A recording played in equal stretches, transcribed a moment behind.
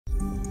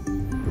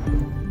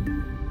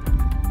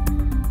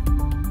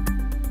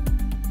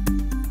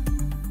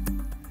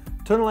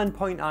Tunnel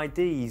endpoint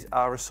IDs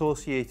are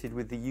associated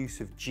with the use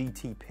of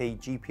GTP,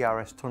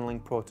 GPRS tunneling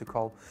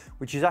protocol,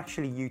 which is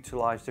actually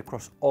utilised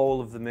across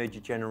all of the major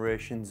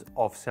generations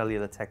of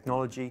cellular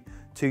technology,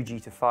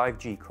 2G to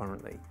 5G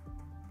currently.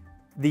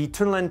 The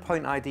tunnel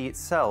endpoint ID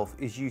itself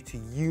is used to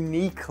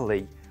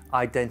uniquely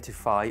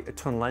identify a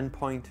tunnel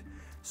endpoint.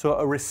 So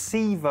a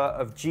receiver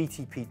of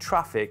GTP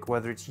traffic,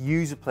 whether it's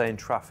user plane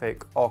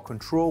traffic or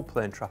control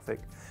plane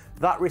traffic,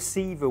 that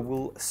receiver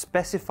will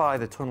specify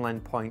the tunnel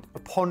endpoint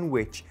upon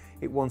which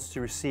it wants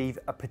to receive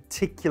a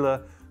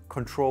particular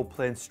control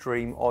plane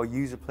stream or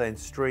user plane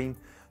stream.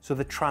 So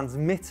the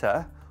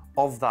transmitter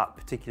of that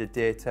particular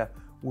data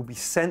will be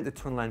sent the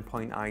tunnel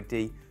endpoint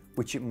ID,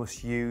 which it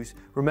must use.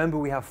 Remember,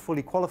 we have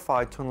fully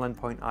qualified tunnel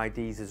endpoint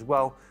IDs as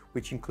well,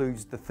 which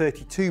includes the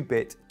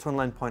 32-bit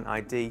tunnel endpoint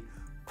ID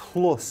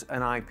plus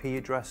an IP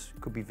address,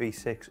 could be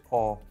v6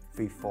 or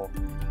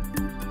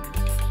v4.